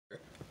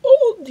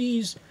love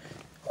these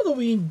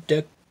Halloween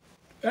deck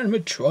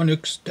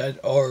animatronics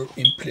that are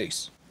in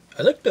place.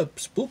 I like the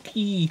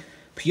spooky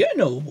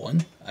piano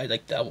one. I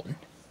like that one.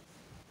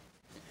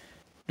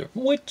 The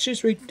witch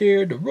is right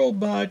there, the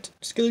robot,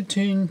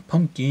 skeleton,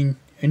 pumpkin,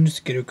 and the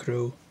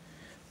scarecrow.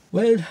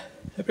 Well,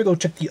 I better go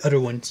check the other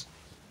ones.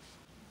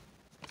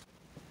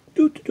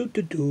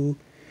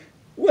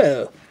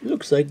 Well,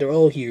 looks like they're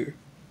all here.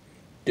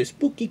 The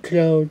spooky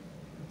clown,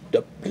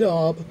 the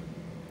blob,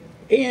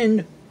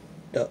 and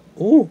the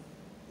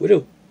with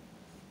a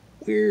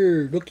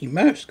weird looking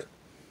mask.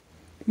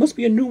 Must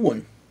be a new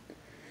one.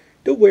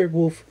 The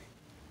werewolf,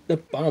 the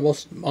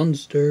bottomless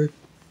monster,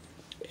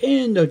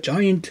 and the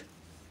giant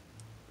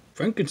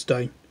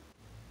Frankenstein.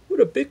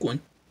 What a big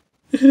one.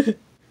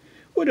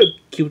 What a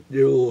cute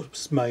little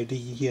smiley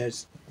he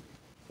has.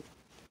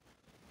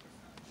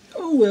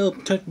 Oh well,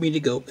 time for me to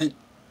go. And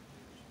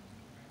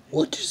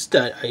what is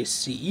that I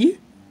see?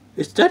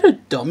 Is that a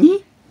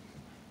dummy?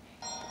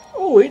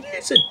 Oh, it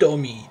is a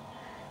dummy.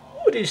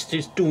 What is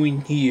this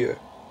doing here?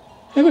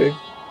 I better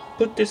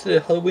put this as a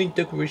Halloween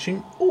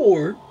decoration,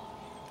 or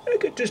I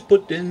could just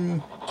put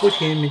him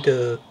in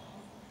the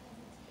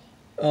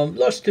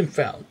lost and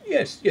found.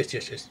 Yes,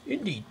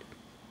 indeed.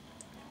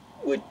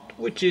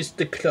 Which is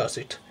the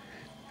closet.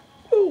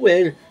 Oh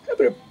well, I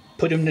better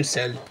put him in the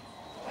cell.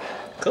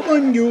 Come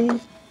on, you.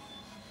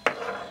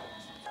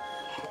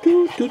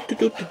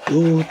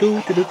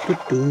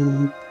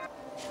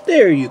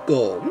 There you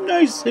go,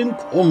 nice and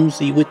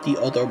cozy with the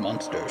other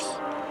monsters.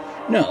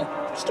 Now,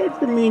 start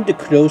for me the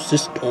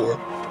closest door.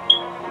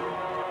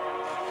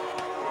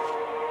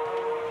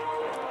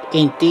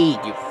 Indeed,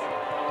 you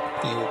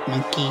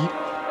monkey.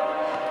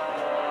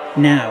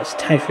 Now it's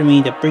time for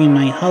me to bring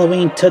my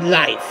Halloween to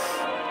life.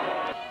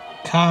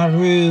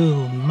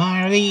 Karu,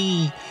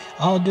 Mari,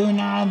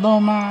 Alduna,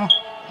 Loma,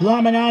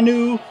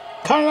 Lamananu,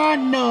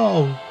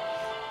 Karano.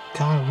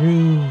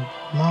 Karu,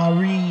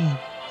 Mari,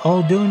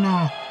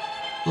 Alduna,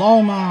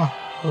 Loma,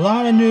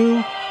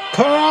 Lamanu,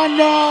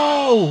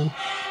 Karano.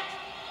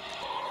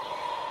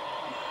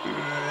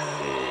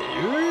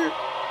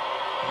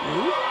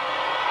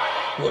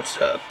 What's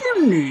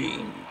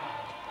happening?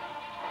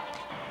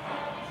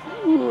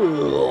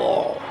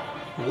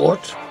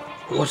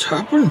 What's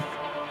happened?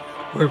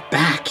 We're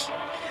back.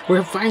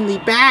 We're finally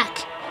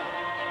back.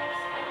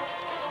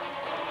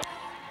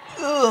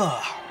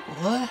 Ugh,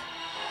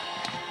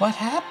 what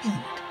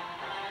happened?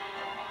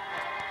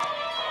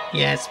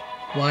 Yes,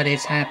 what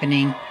is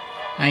happening?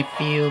 I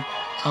feel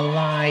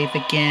alive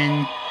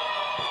again.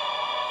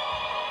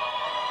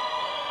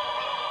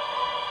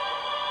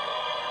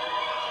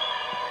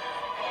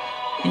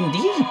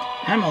 Indeed,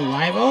 I'm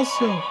alive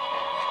also.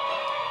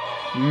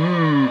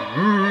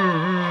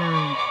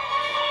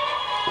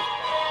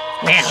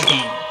 Well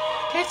then,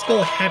 let's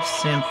go have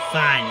some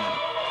fun.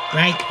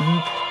 Right,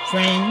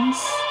 friends?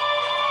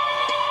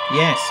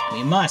 Yes,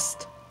 we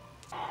must.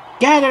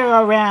 Gather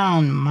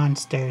around,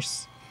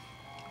 monsters.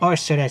 Or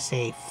should I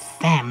say,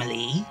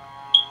 family.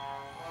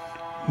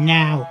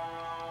 Now,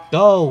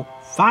 go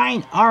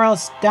find R.L.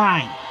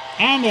 Stine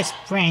and his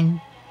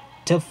friend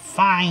to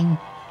find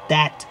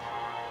that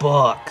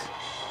book.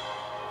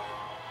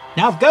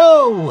 Now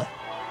go!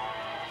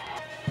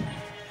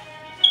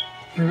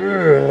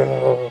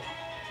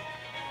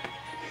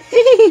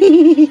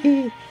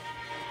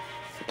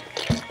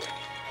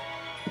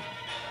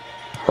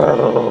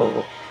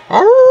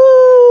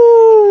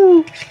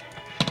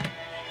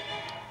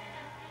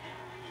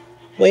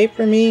 Wait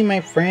for me,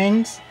 my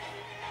friends.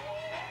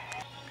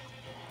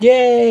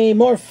 Yay,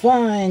 more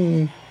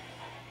fun!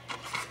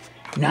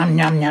 Nom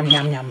nom nom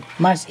nom nom.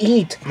 Must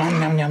eat. Nom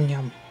nom nom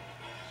nom.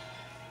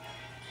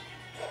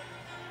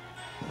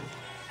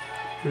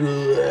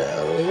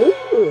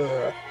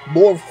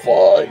 More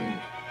fun.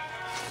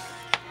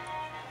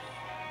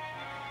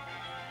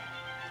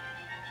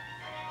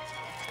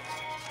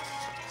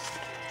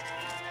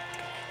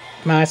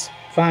 Must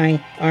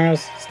find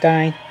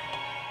Arnstein.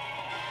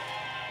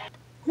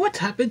 What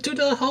happened to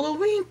the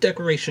Halloween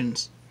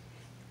decorations?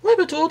 What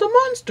happened to all the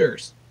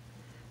monsters?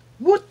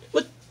 What?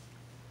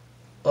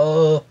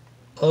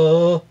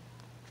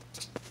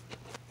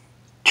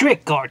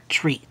 Trick or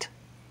treat.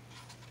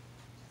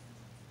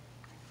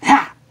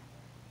 Ha!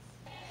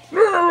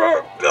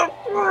 No!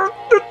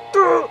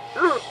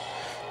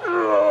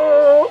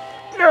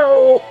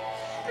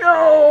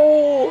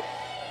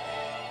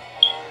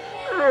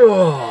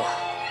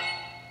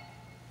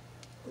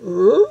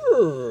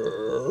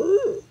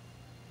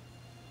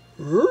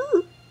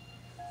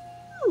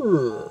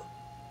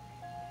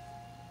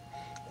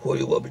 What do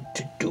you want me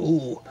to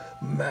do,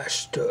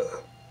 Master?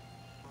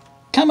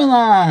 Come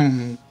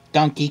along,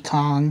 Donkey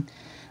Kong.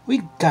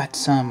 We got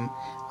some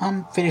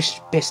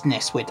unfinished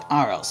business with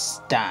R.L.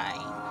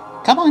 Stine.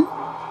 Come on.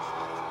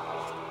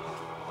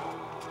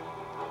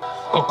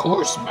 Of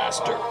course,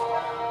 Master.